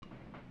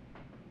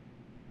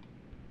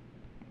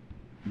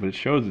but it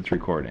shows it's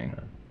recording.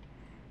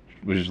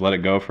 We'll just let it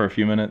go for a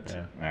few minutes.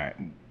 Yeah. All right.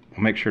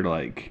 We'll make sure to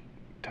like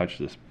touch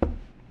this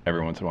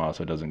every once in a while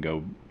so it doesn't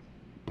go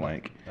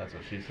blank. That's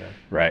what she said.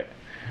 Right.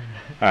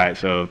 All right.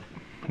 So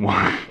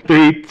 1,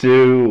 3,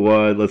 2,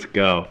 1. Let's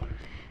go.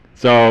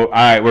 So all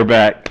right, we're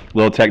back.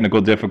 Little technical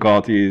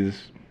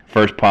difficulties.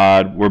 First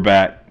pod. We're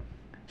back.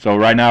 So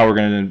right now we're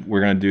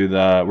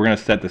gonna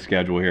set the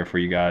schedule here for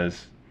you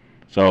guys.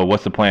 So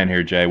what's the plan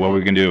here, Jay? What are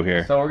we gonna do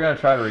here? So we're going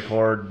to try to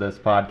record this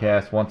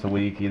podcast once a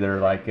week, either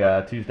like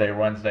Tuesday or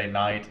Wednesday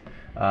night,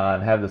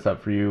 and have this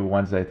up for you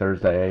Wednesday,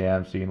 Thursday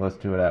a.m. so you can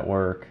listen to it at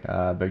work.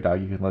 Big Dog,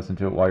 you can listen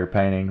to it while you're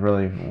painting.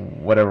 Really,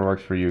 whatever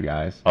works for you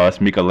guys. Oh, that's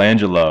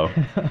Michelangelo.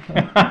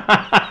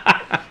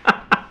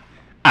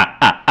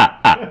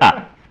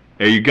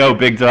 There you go,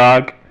 Big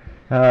Dog.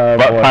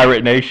 Butt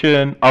Pirate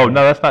Nation. Oh,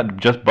 no, that's not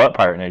just Butt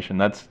Pirate Nation.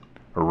 That's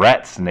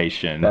Rats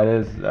Nation. That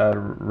is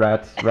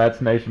Rats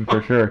Nation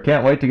for sure.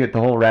 Can't wait to get the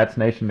whole Rats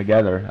Nation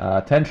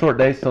together. 10 short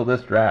days till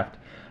this draft.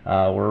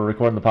 We're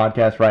recording the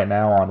podcast right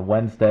now on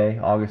Wednesday,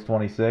 August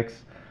 26th.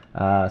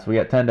 So we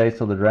got 10 days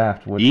till the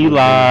draft. Which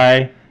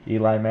Eli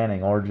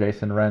Manning or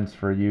Jason Rentz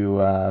for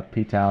you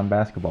P-Town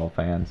basketball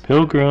fans.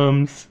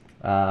 Pilgrims.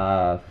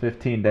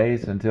 15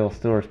 days until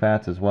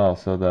Steelers-Pats as well.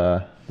 So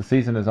the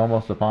season is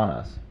almost upon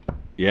us.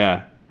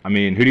 Yeah. I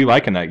mean, who do you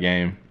like in that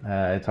game?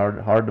 It's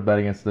hard to bet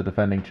against the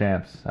defending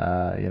champs.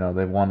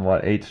 They've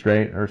won, 8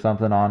 straight or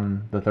something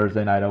on the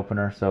Thursday night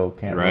opener, so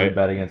can't really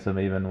bet against them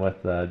even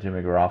with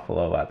Jimmy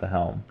Garoppolo at the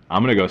helm.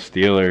 I'm going to go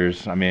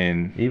Steelers. I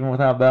mean... Even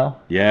without Bell?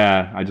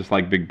 Yeah, I just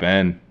like Big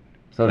Ben.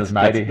 So does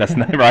Nighty. That's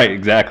right,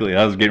 exactly.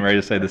 I was getting ready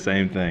to say the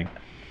same thing.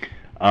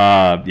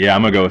 Yeah,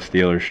 I'm going to go with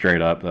Steelers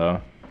straight up,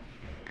 though.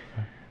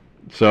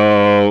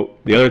 So,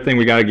 the other thing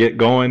we got to get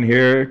going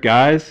here,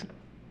 guys...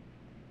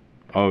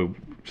 Oh...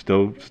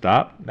 Still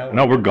stop?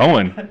 No, we're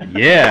going.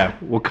 Yeah,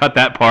 we'll cut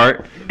that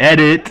part.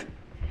 Edit.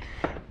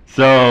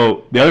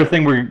 So the other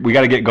thing we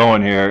got to get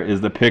going here is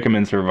the Pick'em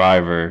and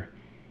Survivor.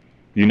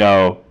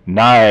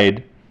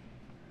 Nide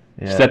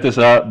set this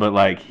up,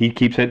 but he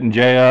keeps hitting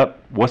Jay up.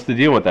 What's the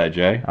deal with that,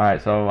 Jay? All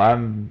right, so I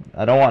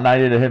don't want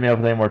Nide to hit me up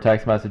with any more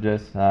text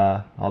messages.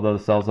 Although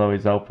the cell's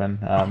always open,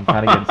 I'm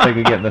kind of getting sick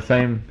of getting the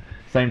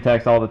same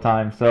text all the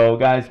time. So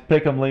guys,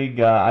 Pick'em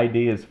League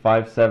ID is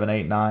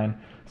 5789.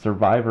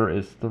 Survivor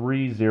is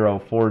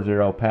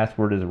 3040.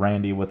 Password is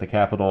Randy with a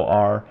capital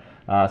R.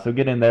 So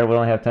get in there. We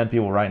only have 10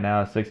 people right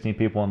now. 16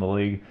 people in the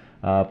league,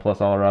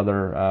 plus all our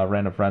other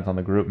random friends on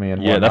the group. Me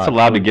and that's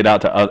allowed to get out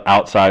to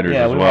outsiders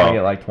as well. Yeah, we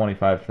want to get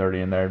 25,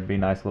 30 in there. It'd be a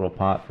nice little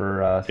pot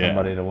for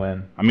somebody to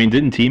win. I mean,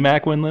 didn't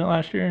T-Mac win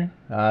last year?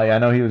 I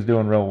know he was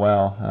doing real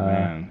well.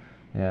 Man.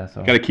 Yeah,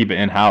 so got to keep it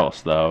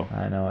in-house, though.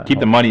 I know. Keep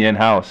the money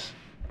in-house.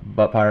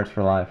 Butt Pirates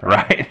for life.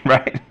 Right.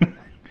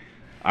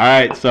 All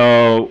right,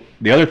 so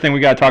the other thing we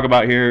got to talk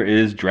about here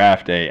is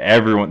draft day.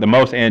 The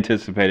most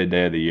anticipated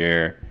day of the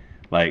year.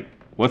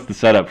 What's the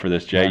setup for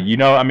this, Jay?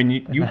 Yeah.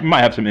 You might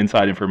have some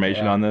inside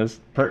information on this.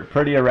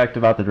 Pretty erect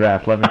about the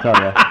draft, let me tell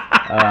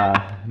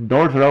you.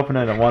 Doors are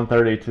opening at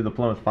 1:30 to the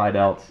Plymouth Phi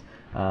Delts.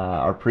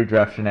 Our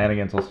pre-draft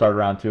shenanigans will start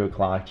around 2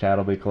 o'clock. Chad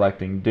will be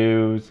collecting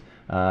dues.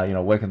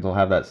 Wickens will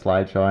have that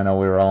slideshow. I know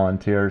we were all in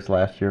tears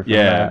last year for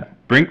that.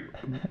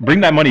 Bring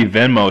that money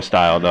Venmo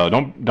style though.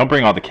 Don't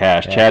bring all the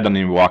cash. Yeah. Chad doesn't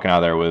even be walking out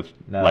there with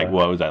what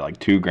was that,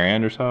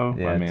 $2,000 or so?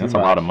 Yeah, that's a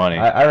lot of money.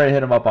 I already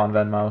hit him up on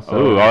Venmo.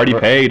 So already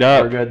paid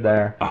up. We're good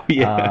there. Oh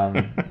yeah.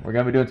 We're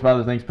gonna be doing some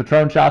other things.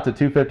 Patron shots at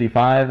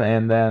 $2.55,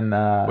 and then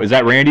is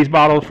that Randy's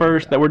bottle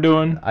first that we're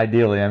doing?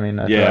 Ideally,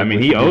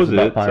 he owes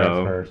it.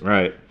 So first.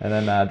 Right. And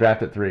then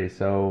draft at 3.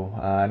 So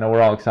I know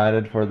we're all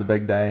excited for the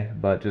big day,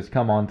 but just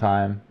come on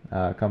time.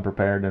 Come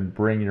prepared and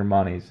bring your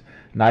monies.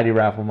 90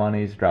 raffle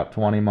monies, drop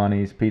 20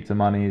 monies, pizza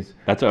monies.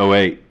 That's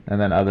 08.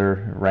 And then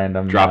other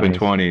random dropping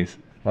monies.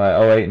 20s.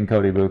 Well, 08 and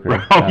Cody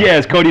Booker.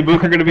 Is Cody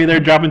Booker going to be there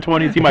dropping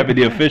 20s? He might be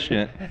the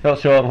efficient. He'll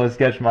show up with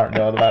Sketch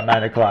Martin at about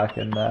 9 o'clock,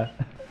 and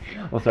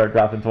we'll start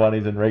dropping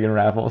 20s and rigging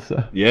raffles.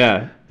 So.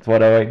 Yeah. That's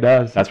what 08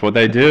 does. That's what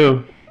they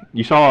do.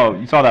 You saw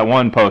that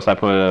one post I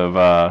put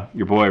of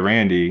your boy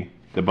Randy,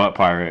 the Butt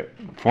Pirate,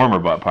 former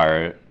Butt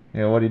Pirate.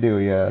 Yeah, what did he do?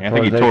 I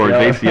think he tore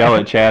his ACL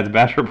at Chad's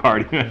bachelor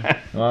party.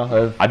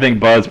 Well, I think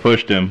Buzz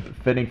pushed him.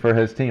 Fitting for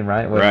his team,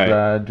 right?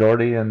 With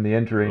Jordy and the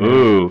injury.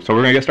 Ooh, so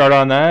we're going to get started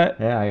on that?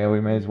 Yeah, we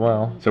may as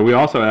well. So we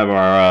also have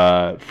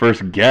our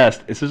first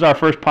guest. This is our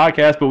first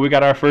podcast, but we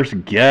got our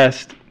first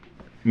guest,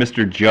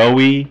 Mr.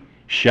 Joey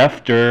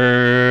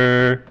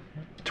Schefter,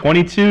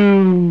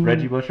 22.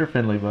 Reggie Bush or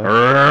Finley Bush?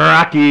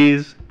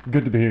 Rockies.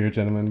 Good to be here,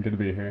 gentlemen. Good to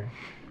be here.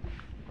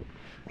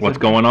 What's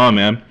going on,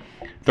 man?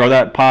 Throw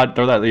that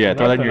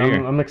in your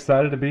ear. I'm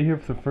excited to be here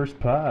for the first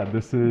pod.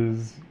 This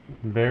is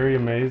very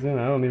amazing.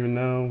 I don't even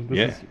know.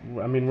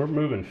 We're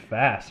moving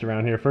fast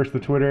around here. First the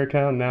Twitter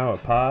account, now a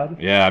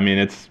pod. Yeah,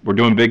 we're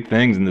doing big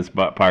things in this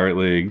Butt Pirate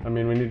League.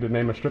 We need to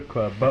name a strip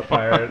club, Butt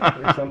Pirate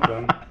or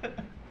something.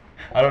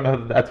 I don't know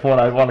if that's what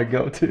I want to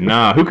go to.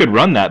 Nah, who could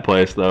run that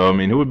place, though?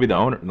 Who would be the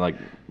owner,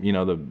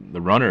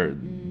 the runner,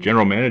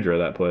 general manager of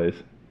that place?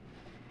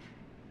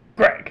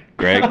 Greg.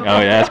 Oh,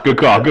 yeah, that's good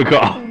call.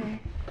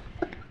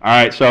 All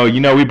right, so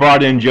we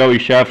brought in Joey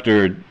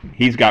Schefter.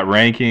 He's got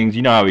rankings.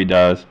 You know how he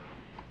does.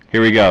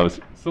 Here he goes.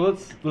 So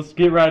let's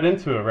get right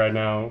into it right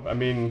now. I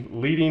mean,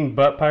 leading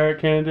butt pirate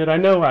candidate. I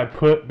know I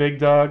put Big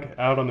Dog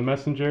out on the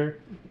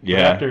messenger. Yeah.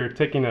 But after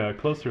taking a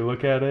closer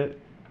look at it,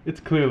 it's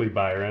clearly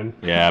Byron.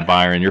 Yeah,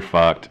 Byron, you're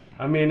fucked.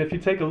 I mean, if you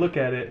take a look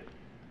at it,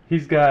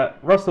 he's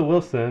got Russell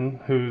Wilson,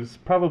 who's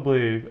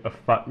probably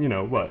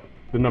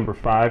the number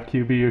 5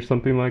 QB or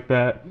something like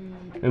that.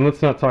 And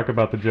let's not talk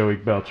about the Joey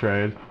Bell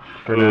trade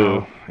for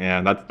now.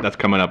 Yeah, that's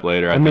coming up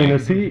later. I mean,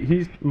 think.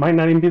 he might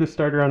not even be the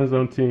starter on his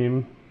own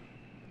team.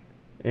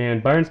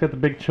 And Byron's got the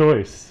big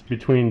choice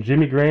between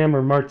Jimmy Graham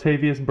or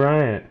Martavius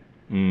Bryant.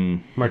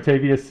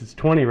 Martavius is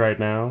 $20 right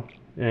now,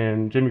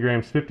 and Jimmy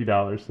Graham's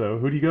 $50. So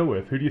who do you go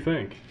with? Who do you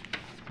think?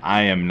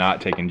 I am not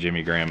taking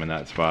Jimmy Graham in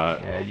that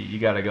spot. Yeah, you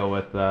got to go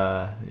with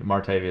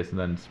Martavius and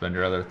then spend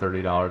your other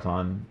 $30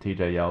 on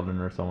T.J. Yeldon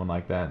or someone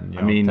like that, and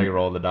take a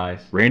roll of the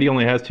dice. Randy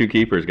only has 2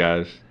 keepers,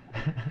 guys.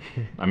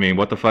 I mean,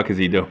 what the fuck is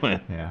he doing?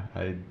 Yeah,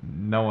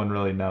 no one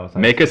really knows.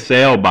 Make a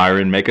sale,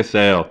 Byron. Make a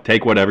sale.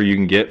 Take whatever you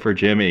can get for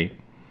Jimmy.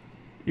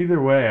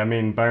 Either way, I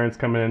mean, Byron's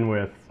coming in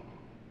with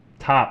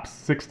tops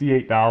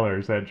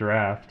 $68 at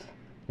draft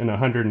and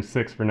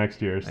 $106 for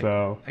next year.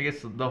 So I guess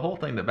the whole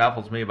thing that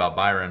baffles me about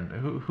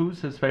Byron,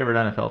 who's his favorite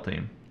NFL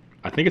team?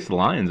 I think it's the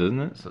Lions, isn't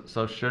it?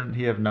 So shouldn't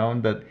he have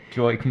known that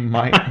Joy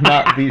might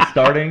not be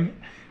starting?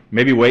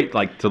 Maybe wait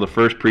till the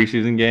first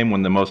preseason game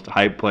when the most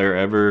hyped player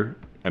ever,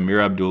 Amir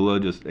Abdullah,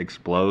 just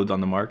explodes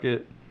on the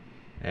market.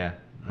 Yeah.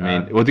 I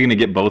mean, was he going to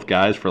get both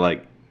guys for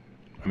what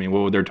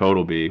would their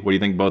total be? What do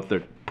you think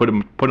put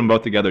them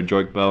both together,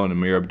 Joique Bell and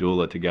Amir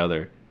Abdullah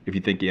together? If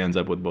you think he ends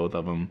up with both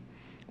of them,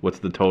 what's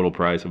the total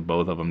price of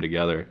both of them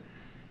together?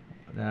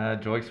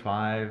 Joique's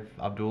 5,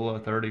 Abdullah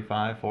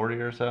 35, 40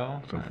 or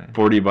so. So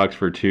 $40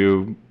 for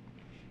two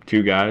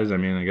guys. I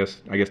mean, I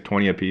guess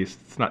 20 apiece.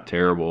 It's not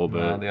terrible,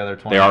 but the other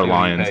 20 they are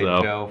Lions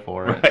though. Joe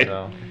for right. it,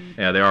 so.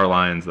 Yeah, they are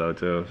Lions though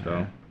too. So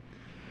yeah.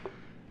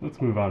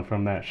 Let's move on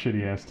from that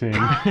shitty ass team.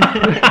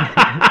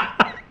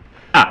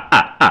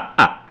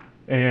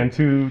 And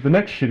to the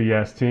next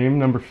shitty-ass team,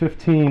 number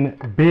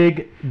 15,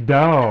 Big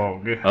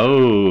Dog.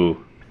 Oh,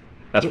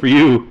 that's for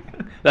you.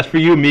 That's for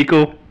you,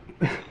 Meikle.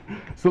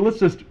 So let's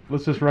just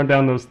run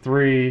down those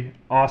 3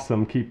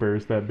 awesome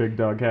keepers that Big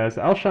Dog has.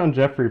 Alshon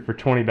Jeffrey for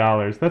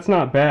 $20. That's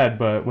not bad,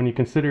 but when you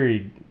consider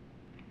he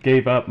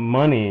gave up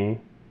money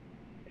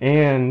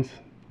and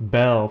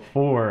Bell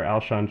for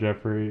Alshon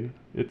Jeffrey,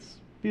 it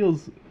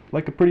feels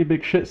like a pretty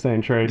big shit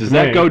saying trade. Does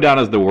that go down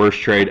as the worst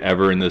trade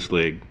ever in this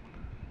league?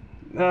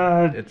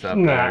 It's up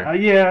there.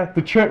 Yeah,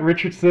 the Trent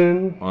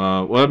Richardson.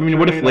 What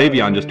if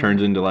Le'Veon just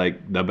turns into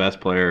the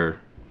best player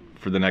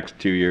for the next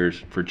 2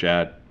 years for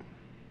Chad?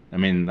 I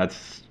mean, that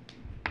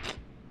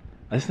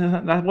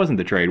wasn't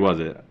the trade, was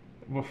it?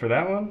 Well, for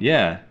that one?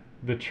 Yeah.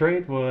 The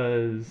trade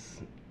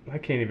was, I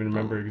can't even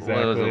remember exactly.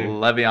 Well, it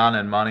was Le'Veon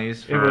and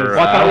monies for. It was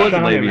I thought it was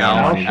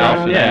Le'Veon.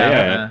 Alshon.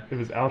 Yeah. It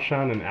was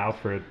Alshon and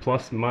Alfred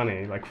plus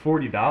money, like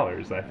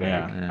 $40, I think.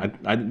 Yeah.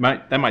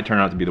 That might turn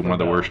out to be one of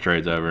the worst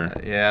trades ever.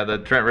 Yeah, the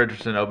Trent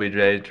Richardson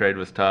OBJ trade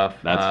was tough.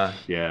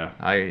 Yeah.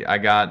 I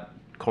got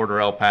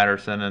Cordarrelle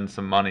Patterson and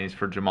some monies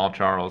for Jamal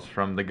Charles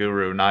from the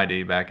Guru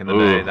 90 back in the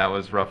day. That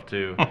was rough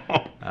too.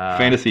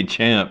 Fantasy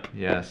champ.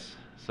 Yes.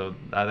 So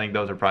I think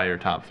those are probably your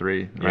top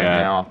 3 right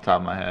now off the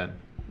top of my head.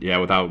 Yeah,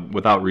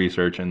 without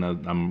researching,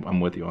 I'm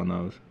with you on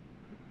those.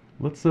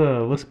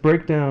 Let's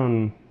break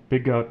down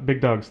Big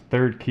Dog's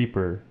third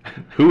keeper.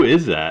 Who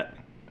is that?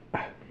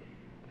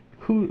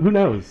 Who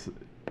knows?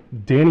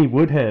 Danny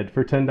Woodhead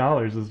for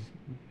 $10 is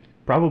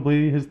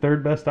probably his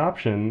third best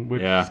option,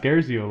 which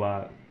scares you a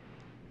lot.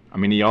 I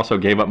mean, he also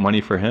gave up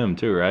money for him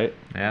too, right?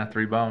 Yeah,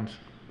 3 bones.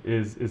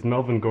 Is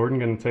Melvin Gordon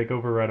going to take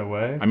over right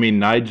away? I mean,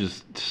 Nye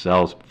just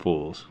sells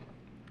fools.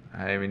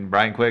 I mean,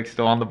 Brian Quick's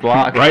still on the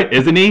block. Right,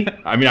 isn't he?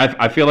 I mean,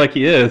 I feel like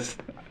he is.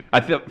 I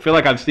feel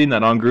like I've seen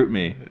that on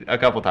GroupMe. A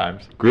couple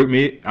times.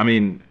 GroupMe, I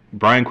mean,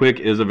 Brian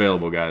Quick is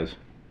available, guys.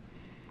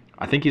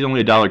 I think he's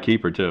only $1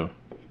 keeper, too.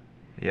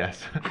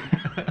 Yes.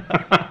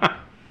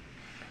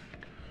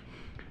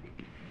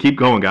 Keep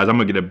going, guys. I'm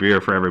going to get a beer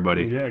for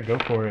everybody. Yeah, go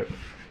for it.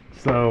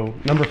 So,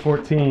 number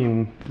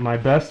 14, my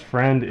best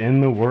friend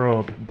in the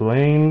world,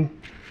 Blaine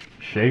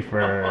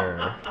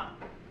Schaefer.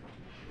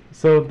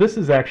 So, this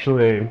is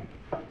actually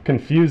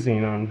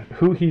confusing on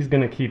who he's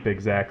going to keep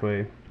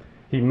exactly.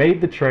 He made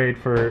the trade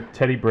for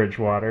Teddy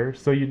Bridgewater,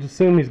 so you'd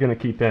assume he's going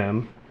to keep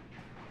him.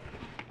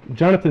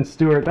 Jonathan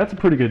Stewart, that's a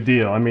pretty good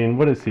deal. I mean,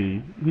 what is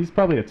he? He's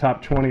probably a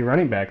top 20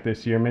 running back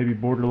this year, maybe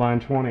borderline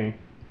 20.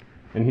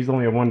 And he's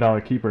only a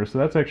 $1 keeper, so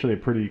that's actually a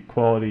pretty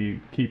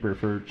quality keeper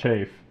for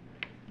Chafe.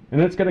 And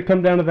it's going to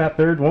come down to that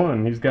third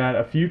one. He's got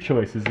a few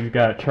choices. He's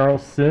got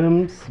Charles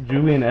Sims,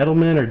 Julian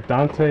Edelman, or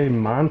Dante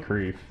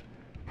Moncrief.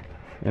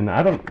 And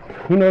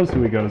who knows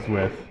who he goes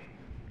with.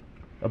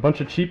 A bunch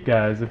of cheap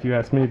guys, if you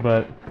ask me,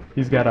 but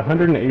he's got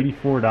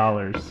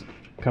 $184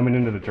 coming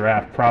into the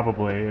draft,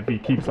 probably, if he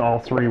keeps all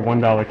 3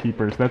 $1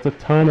 keepers. That's a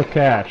ton of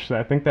cash.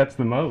 I think that's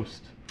the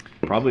most.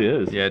 Probably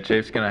is. Yeah,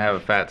 Chafe's going to have a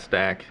fat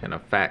stack and a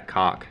fat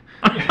cock.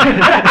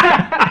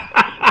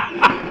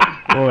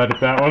 We'll edit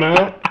that one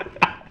out.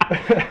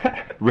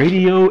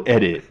 Radio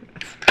edit.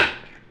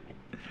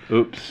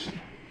 Oops.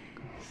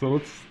 So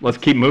Let's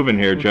keep moving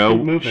here, Joe.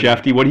 keep moving.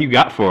 Shefty, what do you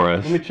got for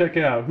us? let me check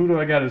out. Who do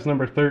I got as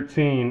number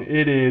 13?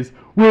 It is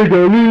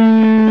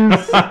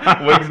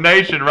Wigglies. Wings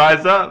Nation,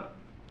 rise up.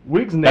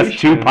 Wigs Nation. That's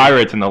 2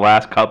 pirates in the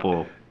last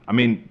couple. I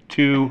mean,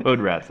 2 hood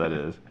rats, that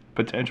is.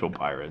 Potential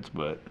pirates,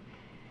 but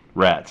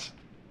rats.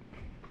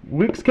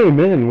 Wicks came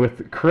in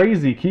with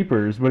crazy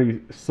keepers, but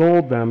he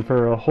sold them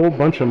for a whole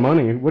bunch of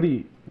money.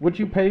 What'd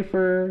you pay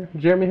for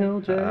Jeremy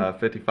Hill, Jay?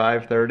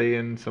 55.30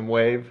 and some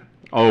wave.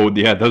 Oh,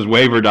 yeah, those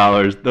waiver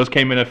dollars, those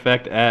came in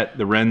effect at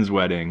the Wren's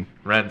wedding.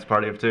 Rent's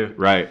party of 2.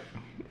 Right.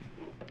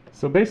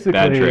 So basically,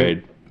 Bad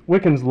trade.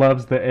 Wickens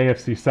loves the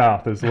AFC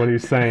South, is what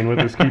he's saying with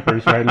his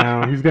keepers right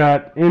now. He's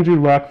got Andrew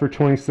Luck for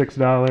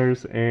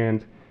 $26,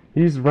 and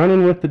he's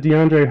running with the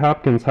DeAndre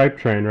Hopkins hype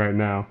train right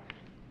now.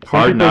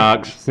 Hard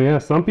knocks. So yeah,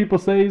 some people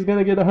say he's going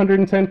to get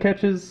 110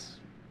 catches.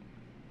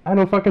 I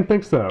don't fucking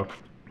think so.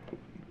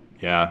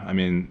 Yeah, I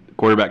mean,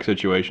 quarterback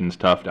situation's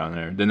tough down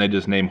there. Didn't they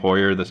just name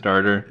Hoyer the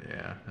starter?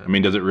 Yeah. I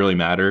mean, does it really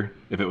matter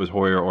if it was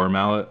Hoyer or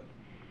Mallett?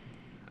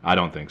 I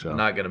don't think so.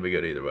 Not going to be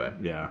good either way.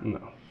 Yeah.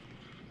 No.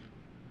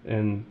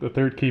 And the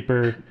third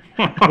keeper,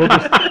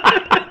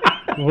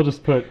 we'll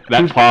just put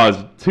That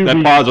pause. to That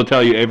be- pause will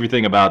tell you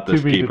everything about to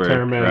this be keeper.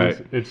 determined.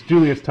 Right. It's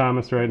Julius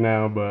Thomas right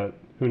now, but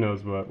who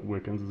knows what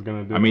Wickens is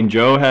going to do. I mean,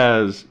 Joe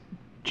has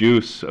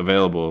juice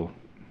available.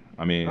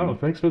 I mean, oh,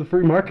 thanks for the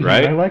free marketing.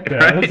 Right? I like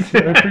that. Right?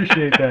 I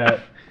appreciate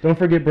that. Don't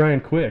forget Brian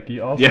Quick. He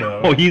also.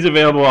 yeah. Oh, he's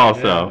available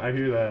also. Yeah, I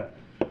hear that.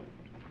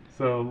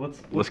 So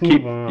let's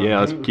keep- move on. yeah,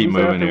 let's keep who's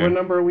moving after? here. What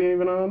number are we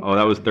even on? Oh,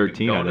 that was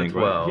 13, I Going to think.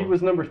 12. He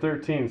was number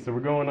 13, so we're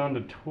going on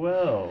to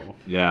 12.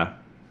 Yeah.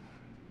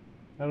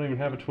 I don't even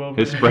have a 12.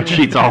 His written down.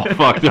 spreadsheet's all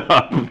fucked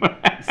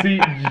up. See,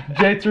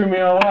 Jay threw me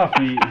all off.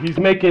 He's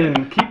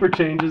making keeper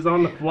changes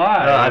on the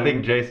fly. I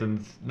think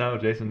Jason's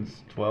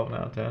 12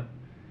 now, 10.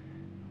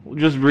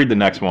 Just read the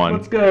next one.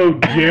 Let's go,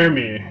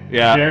 Jeremy.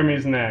 Yeah.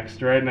 Jeremy's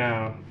next right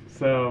now.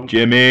 So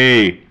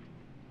Jimmy.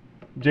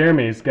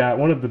 Jeremy's got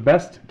one of the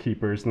best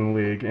keepers in the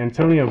league,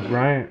 Antonio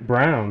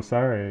Brown.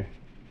 Sorry,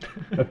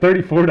 a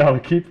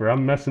 $34 keeper.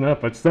 I'm messing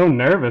up. I'm so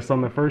nervous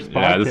on the first podcast.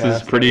 Yeah, this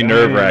is pretty I mean-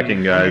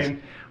 nerve-wracking, guys.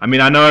 I mean,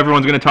 I know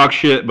everyone's gonna talk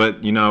shit,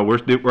 but you know, we're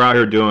out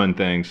here doing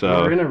things.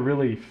 So We're in a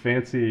really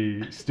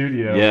fancy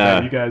studio Yeah.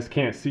 that you guys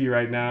can't see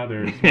right now.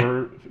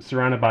 We're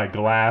surrounded by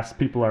glass.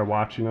 People are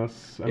watching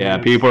us. I mean, yeah,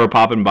 it's- people are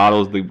popping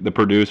bottles. The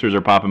producers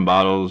are popping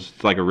bottles.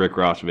 It's like a Rick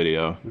Ross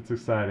video. It's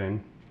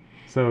exciting.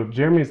 So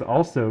Jeremy's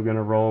also going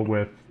to roll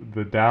with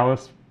the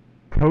Dallas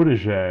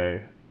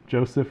protege,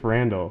 Joseph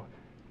Randall.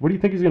 What do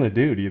you think he's going to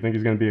do? Do you think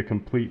he's going to be a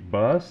complete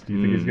bust? Do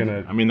you think he's going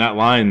to... I mean, that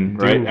line,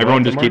 Do right? what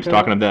Everyone to just keeps Marco?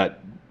 talking of that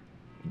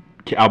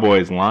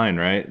Cowboys line,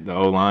 right? The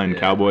O-line, Yeah.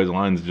 Cowboys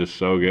line's just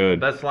so good.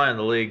 Best line in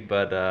the league,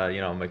 but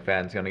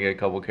McFadden's going to get a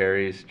couple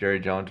carries.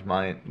 Jerry Jones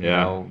might,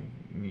 Yeah.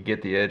 you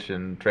get the itch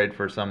and trade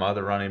for some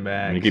other running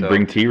back. You could so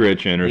bring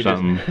T-Rich in or you just-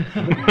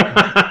 something.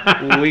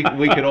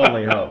 we could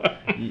only hope.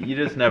 You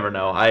just never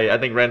know. I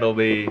think Randall will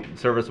be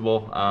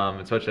serviceable,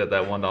 especially at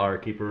that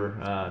 $1 keeper.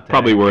 Tag,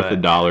 Probably worth but, a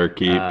dollar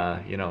keep.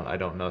 I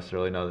don't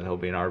necessarily know that he'll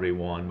be an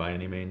RB1 by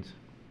any means.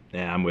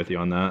 Yeah, I'm with you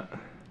on that.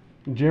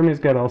 Jeremy's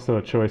got also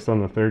a choice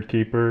on the third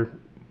keeper.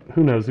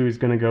 Who knows who he's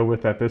going to go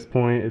with at this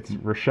point? It's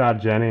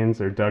Rashad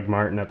Jennings or Doug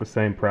Martin at the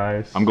same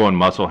price. I'm going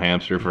muscle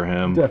hamster for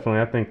him.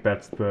 Definitely, I think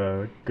that's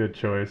the good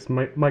choice.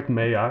 Mike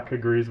Mayock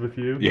agrees with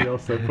you. He Yeah.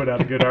 also put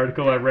out a good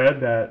article I read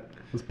that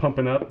was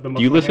pumping up the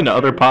Do you listen to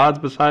other hamster. pods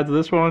besides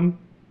this one?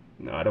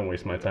 No, I don't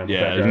waste my time with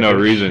Yeah, that there's no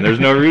garbage. reason. There's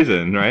no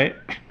reason, right?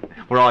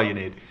 We're all you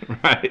need.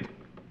 Right.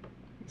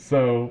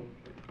 So,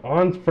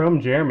 on from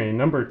Jeremy,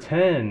 number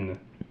 10,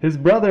 his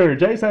brother,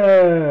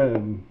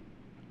 Jason.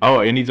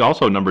 Oh, and he's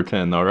also number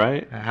 10, though,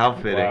 right? How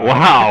fitting.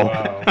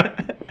 Wow.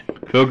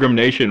 Pilgrim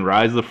Nation,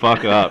 rise the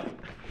fuck up.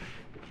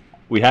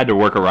 We had to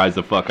work a rise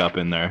the fuck up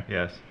in there.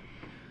 Yes.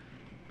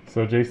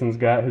 So Jason's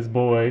got his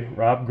boy,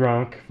 Rob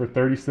Gronk, for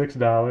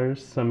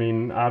 $36. I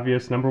mean,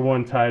 obvious number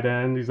 1 tight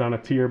end. He's on a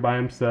tier by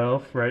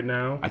himself right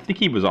now. I think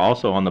he was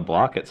also on the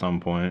block at some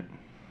point.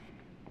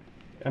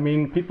 I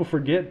mean, people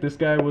forget this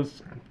guy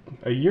was,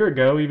 a year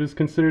ago, he was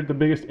considered the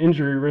biggest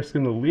injury risk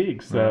in the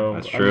league. So, Yeah,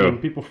 that's true. I mean,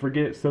 people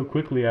forget so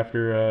quickly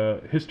after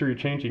a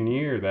history-changing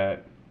year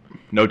that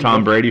No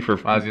Tom Brady for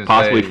I was gonna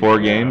possibly say, 4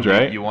 games,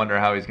 right? You wonder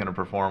how he's going to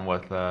perform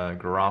with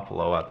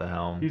Garoppolo at the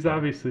helm. he's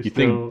obviously You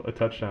still a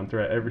touchdown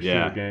threat every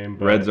Yeah. single game.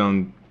 But Red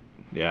zone.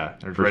 Yeah.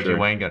 There's for Reggie sure.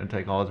 Wayne going to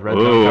take all his red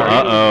Ooh, zone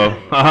targets.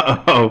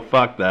 uh-oh.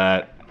 Fuck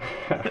that.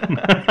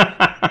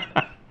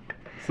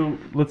 So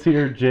let's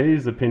hear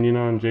Jay's opinion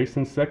on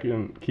Jason's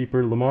second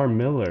keeper, Lamar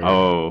Miller.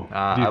 Oh,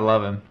 I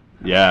love him.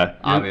 yeah.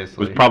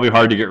 Obviously. It was probably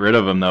hard to get rid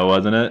of him, though,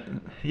 wasn't it?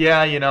 Yeah,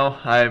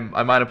 I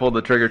might have pulled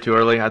the trigger too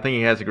early. I think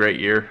he has a great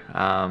year.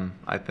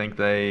 I think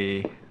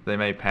they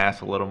may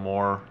pass a little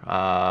more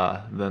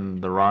than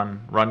the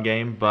run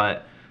game,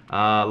 but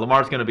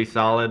Lamar's going to be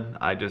solid.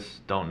 I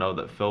just don't know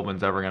that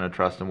Philbin's ever going to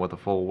trust him with a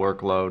full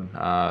workload.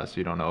 So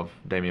you don't know if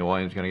Damian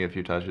Williams is going to get a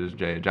few touches,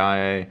 Jay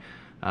Ajayi.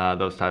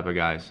 those type of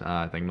guys.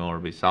 I think Miller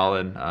will be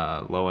solid,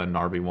 low-end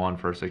RB1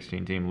 for a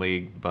 16-team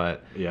league,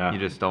 but Yeah. you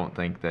just don't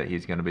think that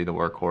he's going to be the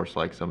workhorse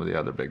like some of the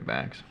other big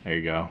backs. There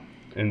you go.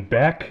 And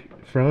back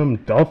from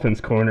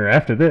Dolphins corner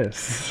after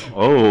this.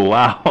 Oh,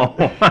 wow.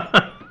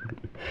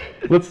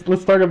 Let's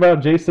talk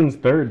about Jason's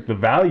third, the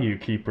value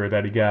keeper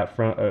that he got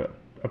from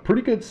a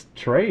pretty good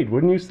trade,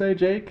 wouldn't you say,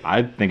 Jake?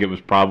 I think it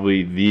was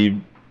probably the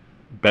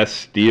best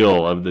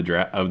steal of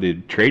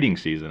the trading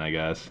season, I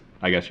guess.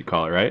 I guess you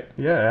call it, right?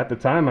 Yeah, at the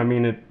time, I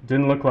mean, it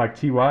didn't look like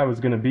T.Y.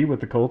 was going to be with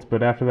the Colts,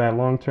 but after that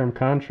long-term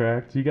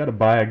contract, you got to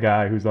buy a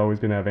guy who's always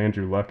going to have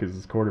Andrew Luck as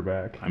his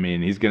quarterback. I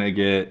mean, he's going to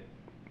get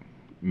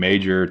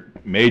major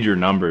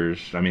numbers.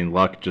 I mean,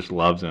 Luck just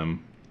loves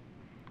him.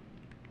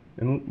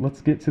 And let's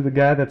get to the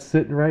guy that's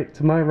sitting right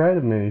to my right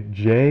of me,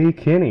 Jay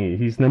Kinney.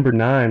 He's number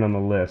 9 on the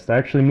list. I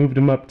actually moved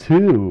him up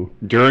 2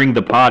 During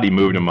the pod, he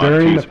moved him up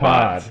during 2 the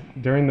spots.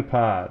 pod. During the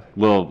pod.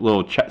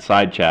 Little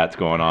side chats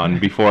going on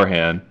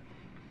beforehand.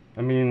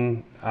 I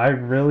mean, I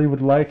really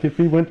would like if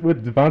he went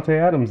with Devontae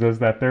Adams as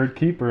that third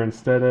keeper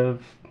instead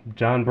of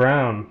John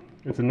Brown.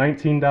 It's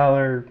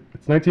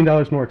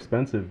 $19 more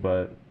expensive,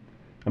 but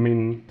I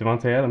mean,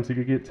 Devontae Adams, he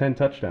could get 10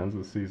 touchdowns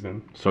this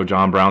season. So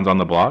John Brown's on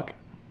the block,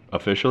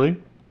 officially.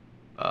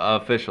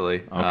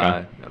 Officially,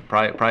 Okay.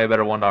 probably a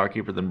better $1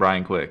 keeper than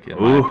Brian Quick, in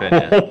my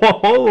opinion.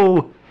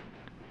 Ooh.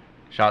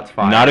 Shots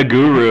fired. Not a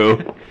guru.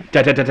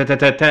 Tat, tat, tat, tat,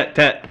 tat, tat,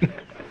 tat.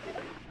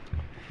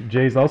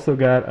 Jay's also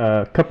got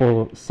a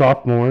couple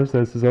sophomores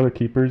as his other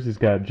keepers. He's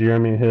got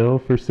Jeremy Hill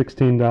for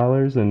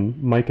 $16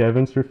 and Mike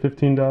Evans for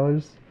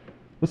 $15.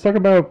 Let's talk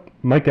about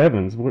Mike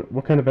Evans.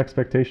 What kind of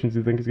expectations do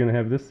you think he's going to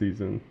have this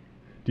season?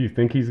 Do you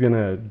think he's going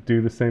to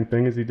do the same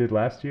thing as he did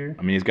last year?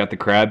 I mean, he's got the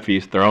crab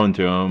feast thrown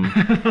to him.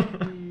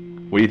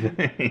 What do you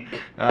think?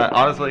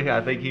 Honestly,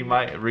 I think he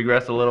might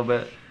regress a little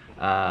bit.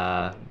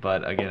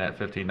 But again, at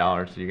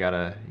 $15, you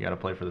gotta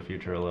play for the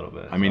future a little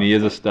bit. I mean, he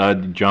is a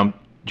stud. Jump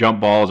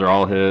balls are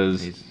all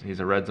his. He's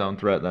a red zone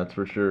threat, that's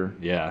for sure.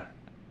 Yeah,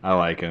 I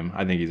like him.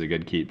 I think he's a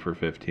good keep for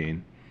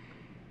 15.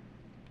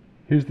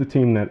 Here's the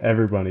team that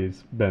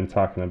everybody's been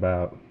talking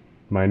about.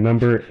 My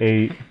number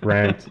 8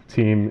 ranked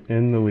team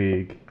in the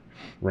league,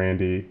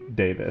 Randy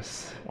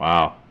Davis.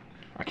 Wow,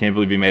 I can't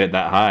believe he made it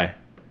that high.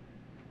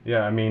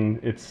 Yeah, I mean,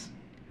 it's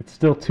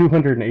still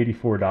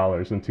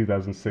 $284 in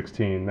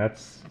 2016.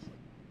 It's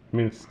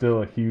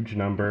still a huge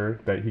number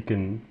that he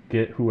can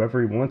get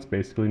whoever he wants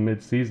basically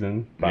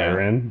mid-season.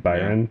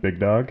 Byron, big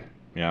dog.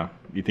 Yeah.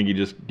 Do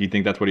you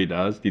think that's what he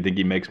does? Do you think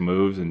he makes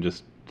moves and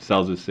just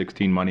sells his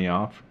 16 money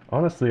off?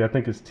 Honestly, I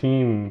think his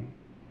team,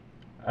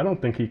 I don't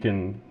think he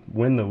can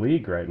win the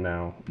league right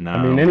now. No, I I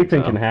mean, don't anything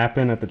think so. can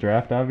happen at the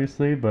draft,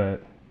 obviously,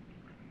 but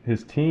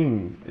his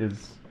team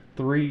is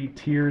 3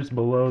 tiers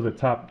below the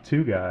top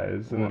 2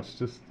 guys, and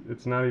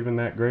it's not even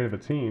that great of a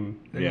team.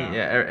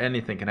 Yeah.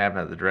 Anything can happen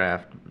at the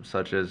draft,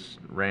 such as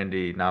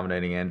Randy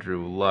nominating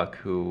Andrew Luck,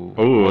 who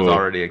Ooh. was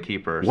already a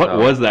keeper. What so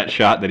was that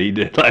shot that he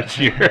did last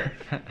year?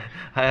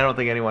 I don't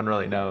think anyone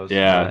really knows.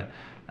 Yeah. But,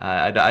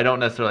 I don't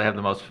necessarily have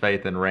the most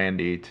faith in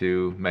Randy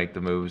to make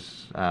the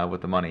moves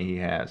with the money he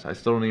has. I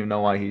still don't even know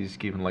why he's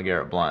keeping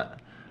LeGarrette Blount.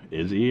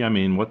 Is he? I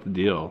mean, what's the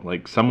deal?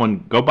 Like,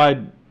 someone go buy.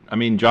 I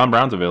mean, John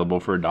Brown's available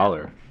for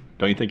 $1.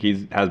 Don't you think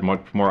he has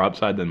much more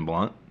upside than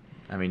Blount?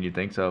 I mean, you'd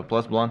think so.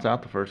 Plus, Blount's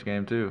out the first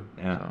game, too.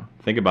 Yeah. So.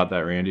 Think about that,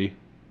 Randy.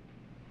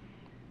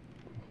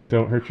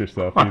 Don't hurt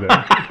yourself either.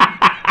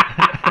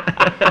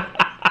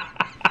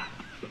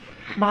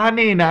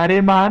 Money,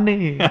 naughty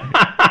money.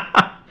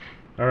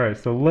 All right,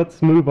 so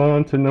let's move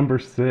on to number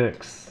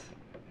 6,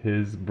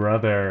 his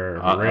brother,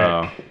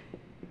 Uh-oh. Rick.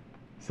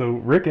 So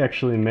Rick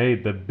actually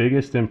made the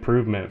biggest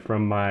improvement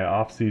from my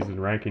off-season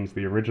rankings,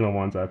 the original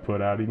ones I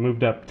put out. He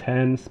moved up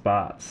 10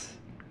 spots.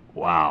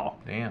 Wow.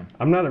 Damn.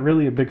 I'm not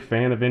really a big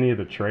fan of any of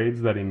the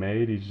trades that he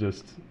made.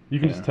 You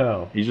can just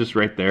tell. He's just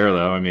right there,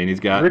 though. I mean,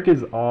 he's got. Rick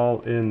is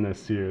all in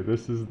this year.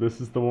 This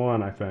is the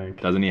one, I think.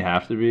 Doesn't he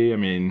have to be? I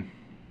mean,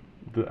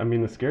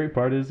 The scary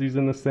part is he's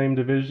in the same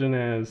division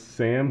as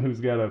Sam, who's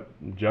got a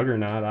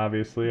juggernaut,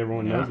 obviously.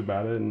 Everyone Yeah. knows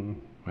about it, and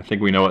I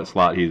think we know what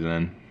slot he's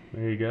in.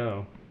 there you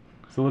go.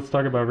 So let's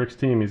talk about Rick's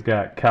team. He's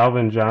got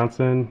Calvin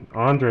Johnson,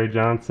 Andre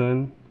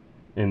Johnson,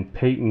 and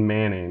Peyton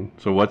Manning.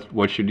 So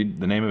what should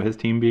the name of his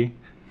team be?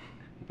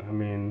 I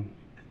mean,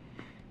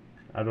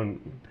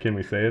 can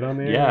we say it on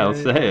the air? Yeah,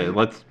 let's say it.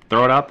 Let's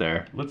throw it out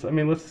there. Let's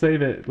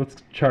save it.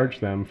 Let's charge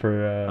them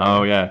for.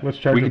 Oh yeah. Let's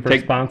charge We them can for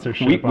take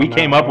sponsorship. We on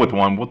came that up with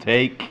one. We'll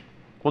take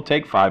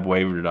 5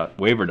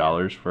 waiver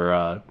dollars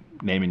for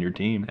naming your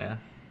team. Yeah.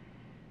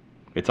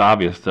 It's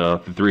obvious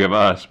to the 3 of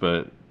us,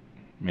 but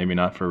maybe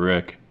not for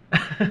Rick.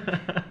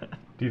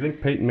 Do you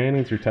think Peyton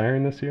Manning's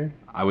retiring this year?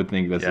 I would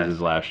think this Yes. is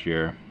his last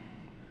year.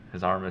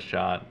 His arm is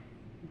shot.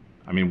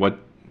 I mean, what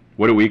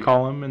do we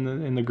call him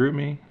in the group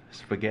me?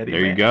 Spaghetti.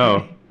 There you man.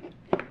 go.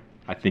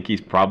 I think he's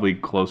probably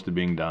close to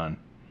being done.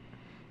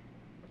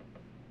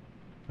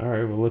 All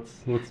right, well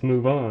let's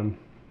move on.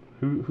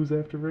 Who's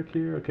after Rick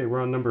here? Okay, we're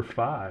on number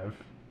 5.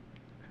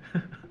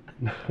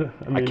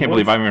 I can't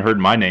believe I haven't heard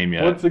my name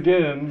yet. Once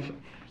again,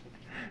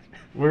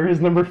 where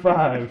is number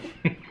 5?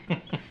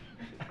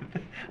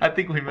 I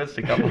think we missed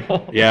a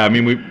couple. Yeah, I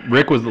mean,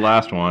 Rick was the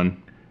last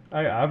one.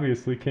 I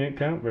obviously can't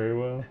count very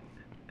well.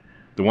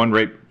 The one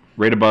right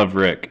above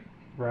Rick.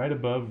 Right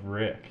above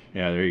Rick.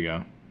 Yeah, there you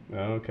go.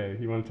 Okay,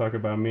 you want to talk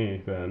about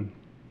me then?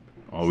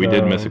 Oh, we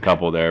did miss So- a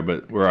couple there,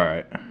 but we're all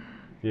right.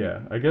 Yeah,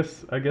 I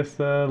guess.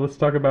 Let's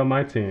talk about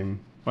my team.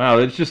 Well,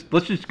 let's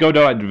just go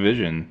to our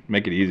division.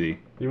 Make it easy.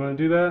 You want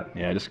to do that?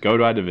 Yeah, just go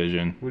to our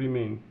division. What do you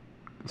mean?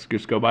 Let's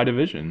just go by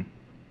division.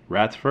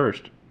 Rats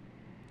first,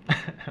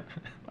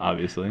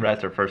 obviously.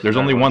 Rats are first. There's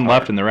in only everyone's one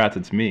left heart. in the Rats.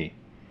 It's me.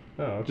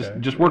 Oh, okay.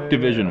 Just work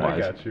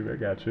division-wise. I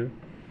got you.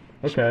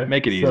 Okay.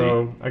 make it easy.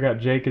 So I got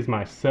Jake as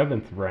my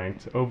 7th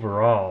ranked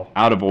overall,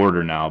 Out of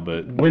order now,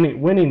 but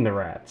winning the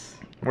Rats.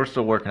 We're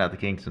still working out the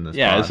kinks in this.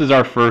 yeah, pod. this is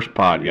our first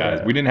pod, guys.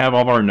 Yeah. We didn't have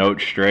all of our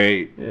notes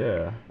straight.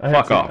 Yeah.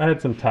 Fuck off. I had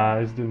some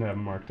ties, didn't have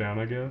them marked down.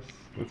 I guess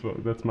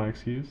that's my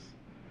excuse.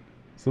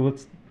 So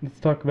let's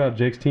talk about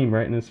Jake's team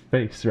right in his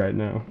face right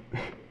now.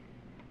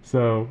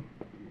 So,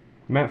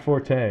 Matt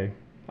Forte,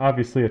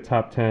 obviously a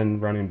top 10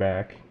 running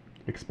back,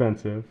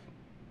 expensive,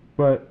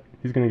 but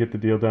he's going to get the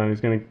deal done. He's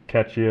going to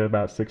catch you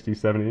about 60,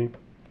 70.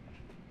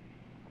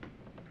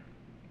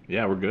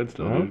 Yeah, we're good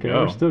still. Okay,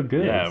 Go. we're still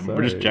good. Yeah,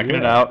 we're just Sorry, checking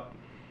it yeah. out.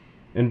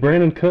 And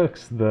Brandon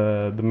Cooks,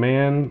 the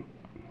man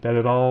that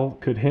it all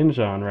could hinge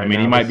on right now. I mean,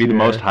 he might this be the year.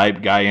 most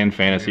hyped guy in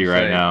fantasy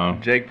right now.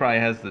 Jake probably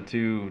has the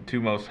two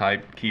most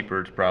hyped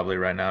keepers probably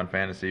right now in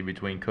fantasy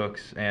between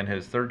Cooks and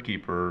his third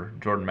keeper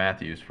Jordan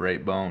Matthews for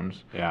 8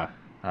 bones. Yeah.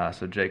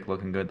 So Jake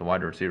looking good at the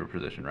wide receiver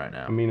position right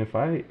now. I mean,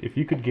 if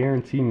you could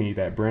guarantee me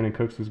that Brandon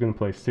Cooks was going to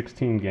play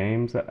 16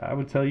 games, I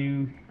would tell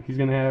you he's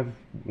going to have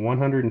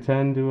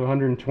 110 to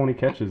 120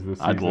 catches this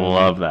season. I'd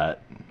love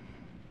that.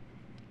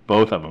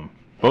 Both of them.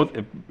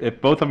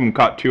 If both of them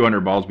caught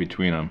 200 balls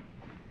between them.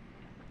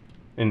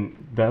 And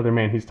the other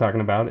man he's talking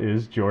about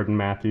is Jordan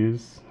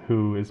Matthews,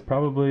 who is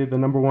probably the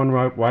number one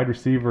wide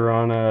receiver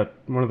on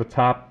one of the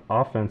top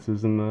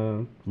offenses in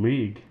the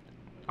league.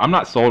 I'm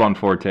not sold on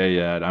Forte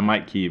yet. I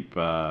might keep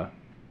the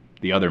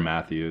other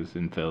Matthews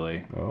in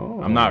Philly.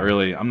 Oh, I'm not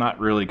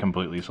really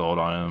completely sold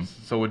on him.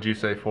 So would you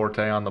say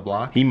Forte on the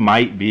block? He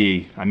might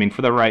be. I mean,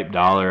 for the right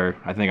dollar,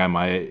 I think I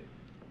might.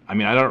 I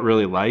mean, I don't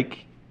really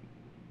like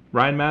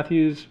Ryan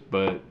Matthews,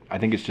 but I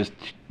think it's just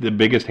the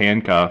biggest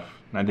handcuff.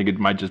 I think it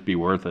might just be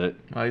worth it.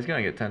 Well, he's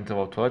gonna get 10 to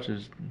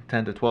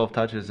 12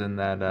 touches in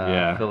that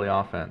Yeah. Philly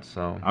offense.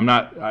 So I'm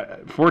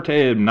not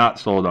Forte. I'm not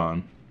sold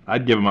on.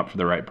 I'd give him up for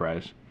the right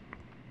price.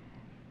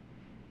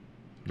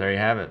 there you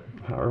have it.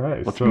 All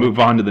right. Let's so move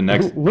on to the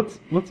next. Let's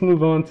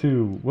move on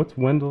to what's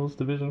Wendell's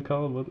division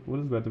called? What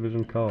is that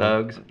division called?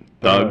 Thugs.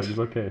 Thugs.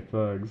 Okay,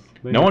 Thugs.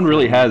 They No got one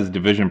really some- has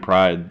division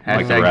pride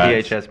like the Hashtag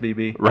Rats.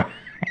 DHSBB. Right.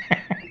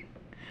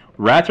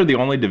 Rats are the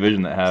only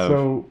division that have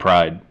So-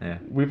 pride. Yeah.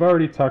 We've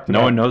already talked about.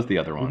 No one knows the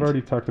other We've ones.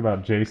 already talked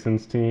about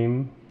Jason's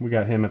team. We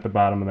got him at the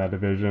bottom of that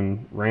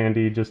division.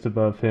 Randy just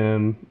above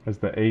him as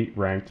the 8th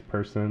ranked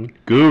person.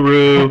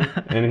 Guru.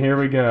 And here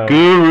we go.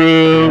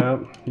 Guru.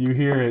 Yep, you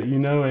hear it, you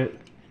know it.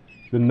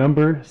 The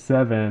number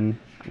 7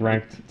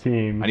 ranked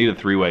team. I need a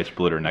 3-way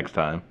splitter next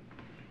time.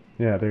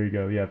 Yeah, there you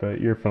go. Yeah, the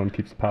earphone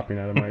keeps popping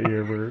out of my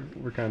ear.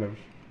 We're kind of.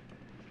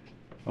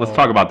 Let's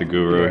talk about the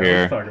Guru Yeah, here.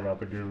 Let's talk about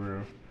the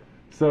Guru.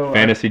 So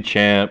Fantasy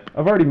champ.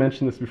 I've already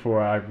mentioned this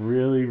before. I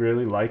really,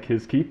 really like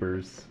his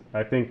keepers.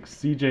 I think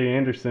C.J.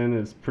 Anderson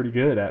is pretty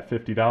good at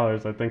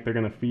 $50. I think they're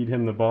going to feed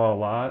him the ball a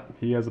lot.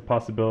 He has a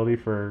possibility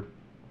for,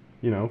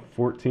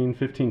 14,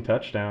 15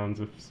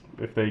 touchdowns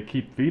if they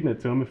keep feeding it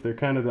to him, if they're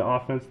kind of the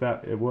offense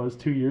that it was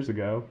 2 years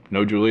ago.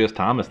 No Julius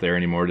Thomas there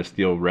anymore to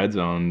steal red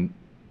zone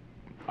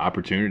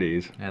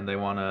opportunities. And they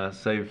want to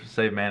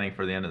save Manning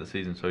for the end of the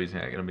season, so he's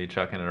not going to be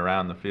chucking it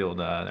around the field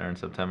there in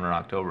September and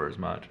October as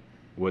much.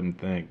 Wouldn't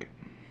think.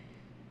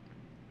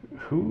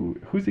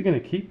 Who's he going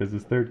to keep as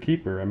his third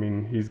keeper? I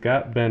mean, he's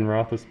got Ben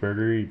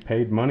Roethlisberger. He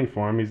paid money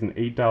for him. He's an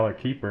 $8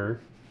 keeper.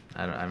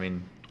 I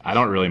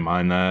don't really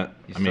mind that.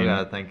 You I still mean,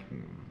 got to think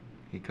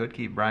he could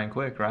keep Brian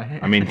Quick, right?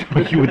 I mean,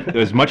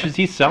 as much as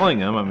he's selling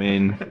him, I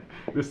mean,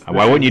 This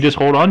why wouldn't you is just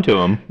hold on to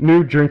him?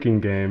 new drinking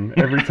game?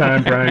 Every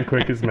time Brian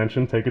Quick is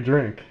mentioned, take a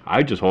drink.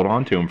 I'd just hold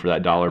on to him for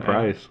that dollar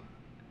price.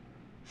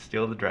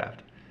 Steal the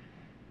draft.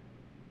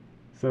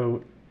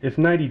 So if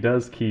Nighty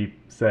does keep,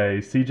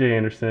 say, C.J.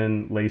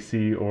 Anderson,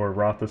 Lacey, or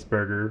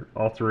Roethlisberger,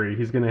 all three,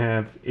 he's going to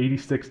have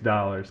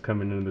 $86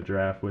 coming into the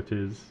draft, which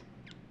is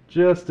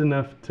just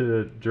enough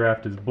to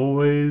draft his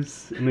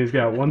boys. And he's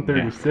got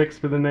 $136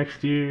 for the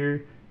next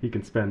year. He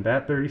can spend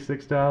that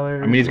 $36.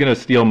 I mean, he's going to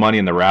steal money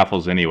in the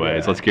raffles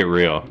anyways. Yeah. Let's get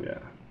real. Yeah.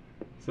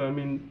 So, I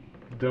mean,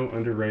 don't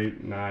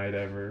underrate Knight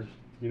ever.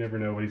 You never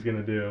know what he's going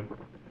to do.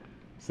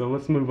 So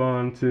let's move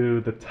on to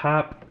the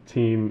top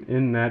team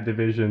in that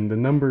division, the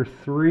number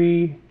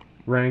 3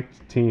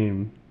 ranked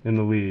team in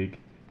the league,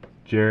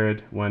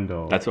 Jared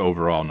Wendell. That's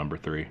overall number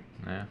 3.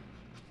 Yeah.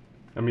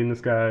 I mean,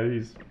 this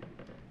guy,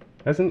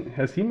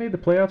 has he made the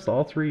playoffs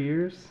all 3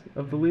 years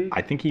of the league?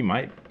 I think he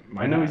might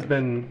I know he's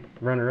been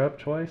runner-up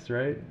twice,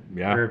 right?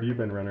 Yeah. Or have you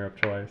been runner-up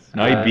twice?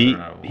 No,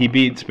 he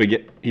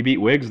beat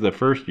Wiggs the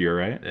first year,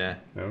 right? Yeah.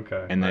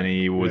 Okay. And then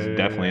he was Yeah,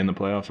 definitely yeah. in the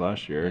playoffs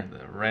last year.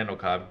 Randall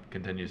Cobb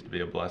continues to be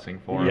a blessing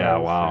for him. Yeah,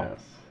 wow.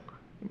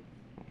 Yes.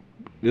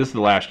 This is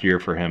the last year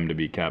for him to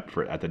be kept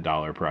at the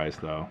dollar price,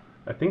 though.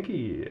 I think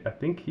he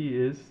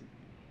is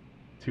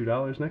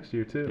 $2 next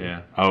year too.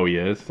 Yeah. Oh, he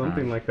is.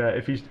 Something like that.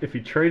 If he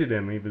traded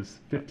him, he was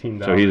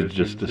 $15. So he's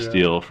just a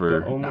steal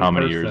for the only how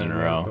many years person, in a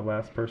yeah, row? The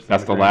last person.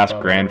 That's in the last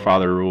rule.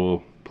 grandfather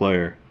rule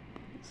player.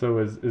 So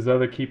his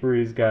other keeper,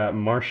 he's got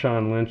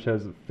Marshawn Lynch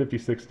has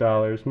 $56.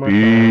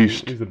 Marshawn,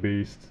 Beast. he's a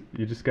beast.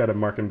 You just got to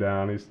mark him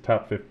down. He's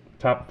top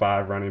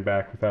 5 running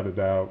back without a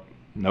doubt.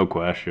 No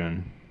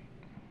question.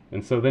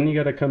 And so then you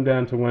got to come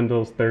down to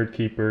Wendell's third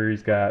keeper.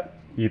 He's got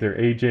either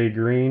AJ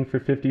Green for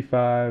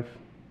 55,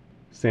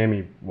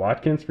 Sammy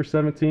Watkins for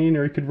 17,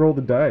 or he could roll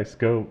the dice,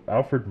 go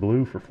Alfred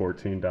Blue for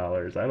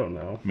 $14. I don't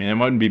know. I mean, it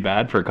wouldn't be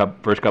bad for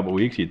first couple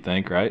weeks, you'd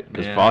think, right?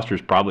 Because Yeah.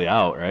 Foster's probably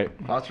out, right?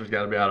 Foster's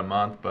got to be out a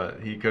month, but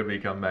he could be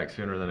coming back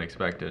sooner than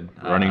expected.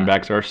 Running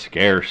backs are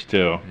scarce,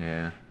 too.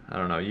 Yeah, I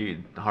don't know.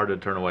 Hard to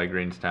turn away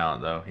Green's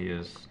talent, though. He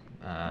is,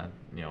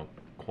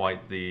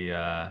 quite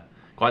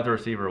the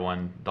receiver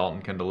when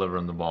Dalton can deliver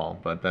him the ball.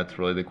 But that's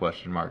really the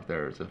question mark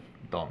there, is if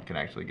Dalton can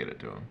actually get it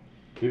to him.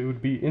 It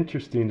would be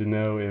interesting to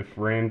know if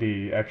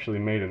Randy actually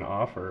made an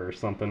offer or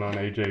something on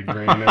AJ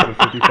Green as a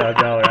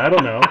 $55. I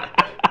don't know.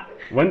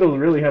 Wendell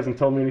really hasn't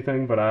told me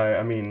anything, but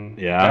I mean,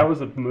 Yeah. that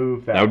was a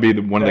move. That would be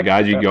one of the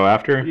guys you'd go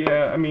after?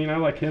 Yeah, I mean, I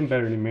like him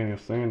better than Emmanuel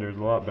Sanders,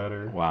 a lot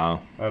better.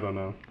 Wow. I don't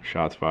know.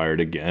 Shots fired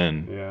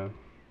again. Yeah,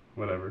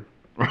 whatever.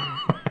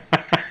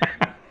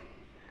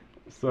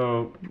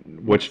 So,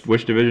 Which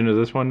division is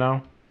this one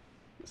now?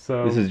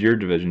 so This is your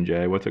division,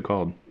 Jay. What's it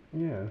called?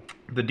 yeah,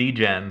 The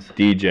D-Gens.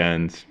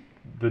 D-Gens.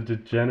 the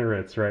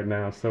degenerates right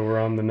now. So we're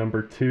on the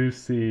number 2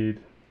 seed.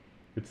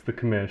 It's the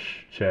commish,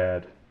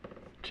 Chad.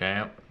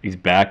 Champ. He's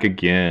back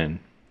again.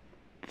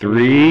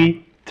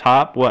 3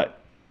 top,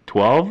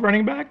 12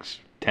 running backs?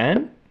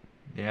 10?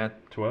 Yeah,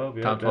 12,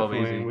 yeah, Top 12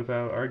 definitely easy.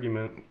 without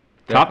argument.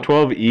 Top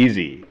 12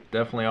 easy.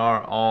 Definitely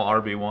are all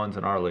RB1s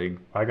in our league.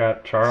 I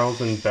got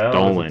Charles and Bell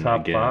Stolen as a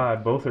top again.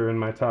 5. Both are in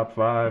my top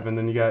 5, and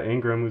then you got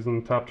Ingram who's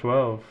in the top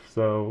 12.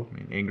 So, I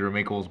mean, Ingram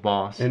equals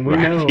boss. and we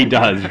Right, know he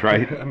does,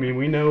 right? I mean,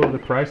 we know the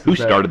prices. Who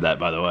that- started that,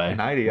 by the way?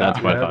 90, That's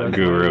what I yeah, thought. that's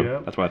Guru. 90,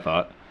 yep. That's what I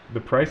thought. the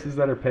prices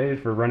that are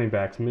paid for running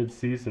backs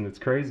mid-season. It's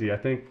crazy. I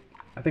think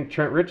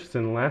Trent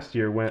Richardson last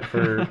year went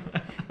for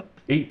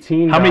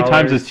 $18. How many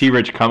times has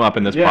T-Rich come up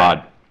in this Yeah.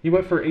 pod? He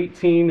went for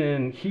 18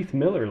 and Heath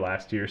Miller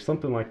last year,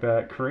 something like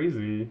that.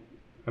 Crazy.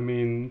 I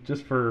mean,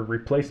 just for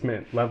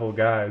replacement level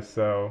guys.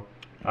 So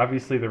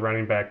obviously the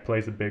running back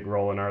plays a big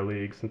role in our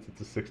league since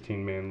it's a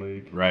 16-man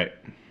league. Right.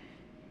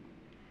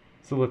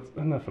 So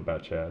enough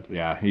about Chad.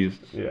 Yeah,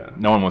 Yeah.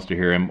 no one wants to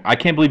hear him. I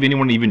can't believe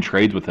anyone even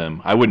trades with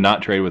him. I would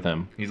not trade with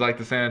him. He's like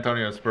the San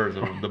Antonio Spurs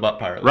of the Butt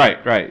Pirates.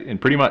 Right,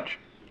 and pretty much.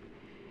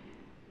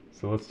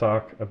 So let's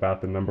talk about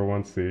the number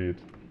 1 seed.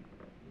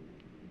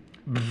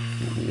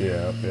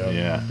 Yeah.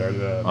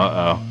 Started up.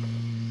 Uh-oh.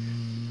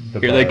 The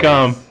Here they Bucks.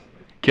 come.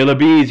 Killer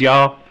bees,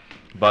 y'all.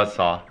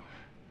 Buzzsaw.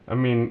 I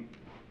mean,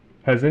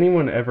 has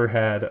anyone ever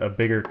had a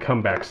bigger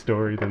comeback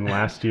story than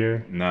last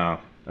year? No.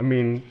 I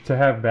mean, to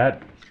have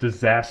that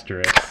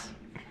disastrous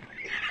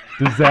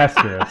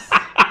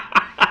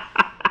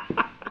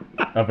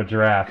of a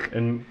draft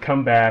and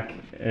come back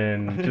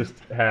and just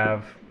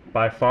have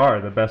by far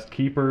the best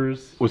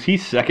keepers. Was he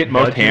second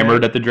most Budget.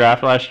 hammered at the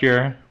draft last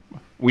year?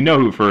 We know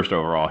who first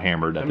overall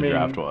hammered at I the mean,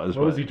 draft was.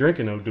 what was but- he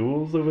drinking?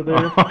 O'Doul's over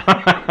there?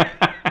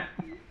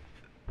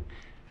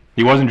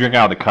 He wasn't drinking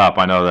out of the cup,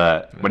 I know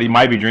that. But he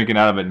might be drinking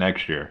out of it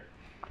next year.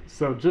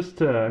 So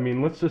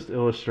let's just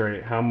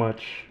illustrate how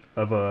much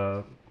of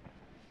a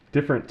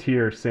different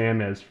tier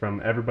Sam is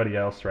from everybody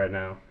else right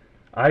now.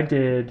 I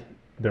did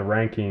the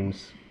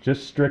rankings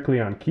just strictly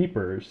on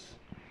keepers,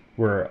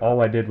 where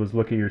all I did was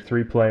look at your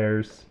 3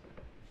 players.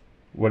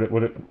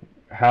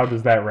 How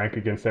does that rank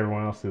against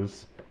everyone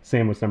else's?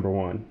 Sam was number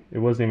 1. It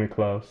wasn't even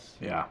close.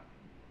 Yeah.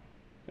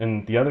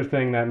 And the other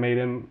thing that made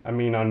him,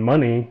 on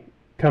money,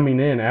 coming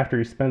in after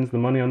he spends the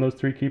money on those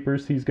 3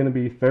 keepers, he's going to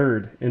be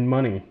 3rd in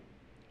money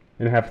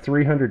and have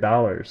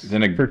 $300 He's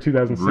in a for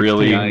 2016.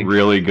 really, Yikes.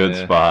 really good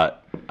Yeah.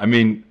 spot. I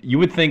mean, you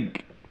would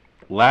think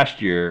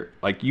last year,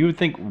 you would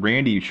think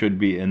Randy should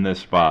be in this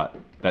spot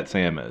that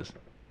Sam is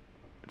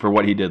for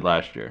what he did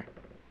last year.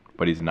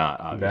 But he's not,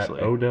 That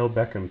obviously. Odell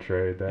Beckham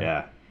trade,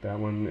 Yeah. that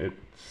one, it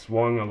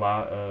swung a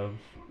lot of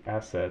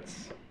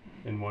assets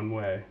in one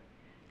way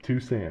to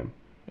Sam.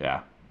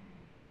 Yeah.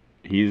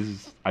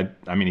 He's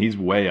he's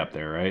way up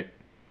there, right?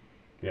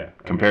 Yeah.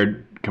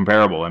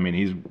 Comparable. I mean,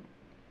 he's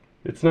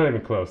It's not even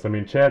close.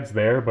 Chad's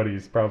there, but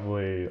he's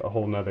probably a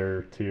whole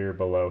nother tier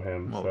below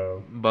him. Well,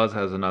 So Buzz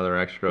has another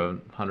extra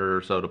 100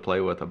 or so to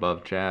play with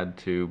above Chad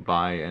to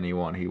buy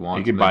anyone he wants.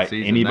 he could buy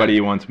mid-season. anybody That-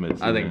 he wants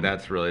midseason. I think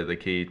that's really the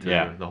key to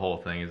Yeah. the whole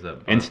thing, is that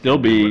and Buzz still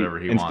can do be whatever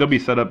he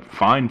wants. set up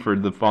fine for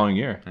the following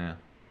year. Yeah.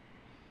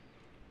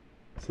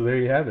 So there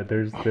you have it.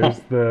 There's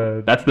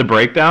the That's the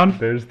breakdown.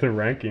 there's the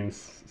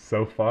rankings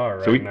so far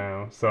right So we-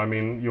 now. So I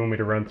mean, you want me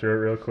to run through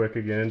it real quick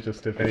again,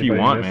 just if If anybody you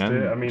want, missed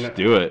man, it? I mean, just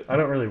do it. I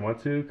don't really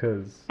want to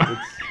because it's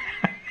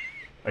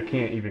I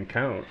can't even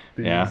count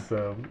these. Yeah.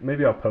 So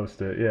maybe I'll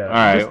post it. Yeah. All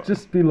right.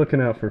 Just be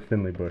looking out for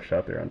Finley Bush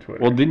out there on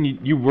Twitter. Well,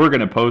 didn't you were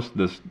gonna post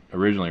this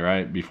originally,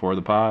 right? Before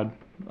the pod,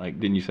 like,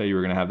 didn't you say you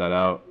were gonna have that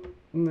out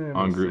Nah,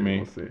 on we'll Group see, Me?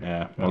 We'll see.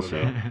 Yeah, I we'll don't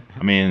see. know.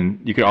 I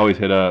mean, you could always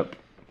hit up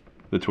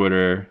the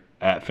Twitter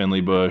at Finley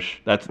Bush.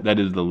 That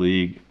is the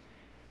league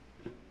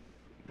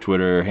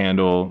Twitter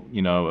handle.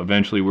 You know,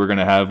 eventually we're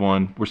gonna have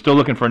one. We're still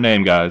looking for a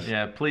name, guys.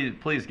 Yeah,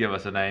 please give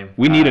us a name.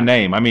 We need a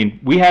name. I mean,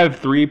 we have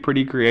 3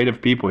 pretty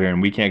creative people here,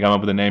 and we can't come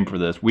up with a name for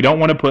this. We don't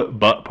want to put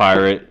Butt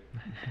Pirate.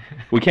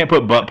 We can't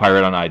put Butt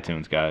Pirate on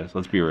iTunes, guys.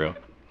 Let's be real.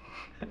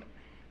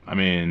 I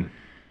mean,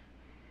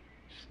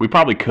 we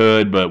probably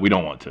could, but we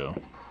don't want to.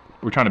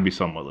 We're trying to be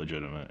somewhat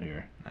legitimate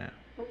here.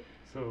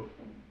 So,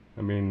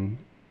 I mean,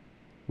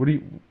 what do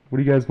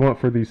you guys want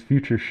for these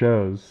future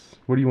shows?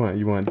 What do you want?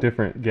 You want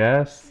different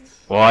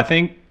guests? Well,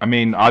 I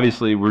mean,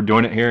 obviously we're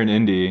doing it here in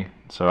Indy,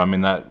 so I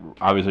mean that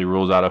obviously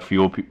rules out a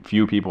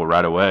few people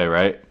right away,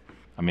 right?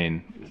 I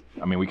mean,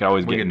 we could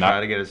always We get could try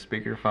to get a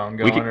speakerphone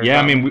going. we could, or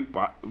yeah. I something.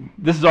 mean,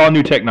 this is all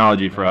new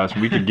technology for us.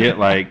 We could get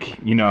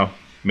like, you know,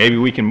 maybe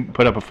we can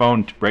put up a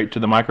phone right to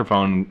the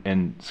microphone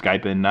and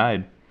Skype in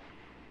Nide,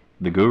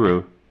 the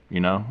guru. You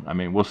know, I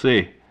mean, we'll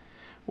see.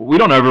 We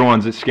don't know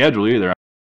everyone's schedule either.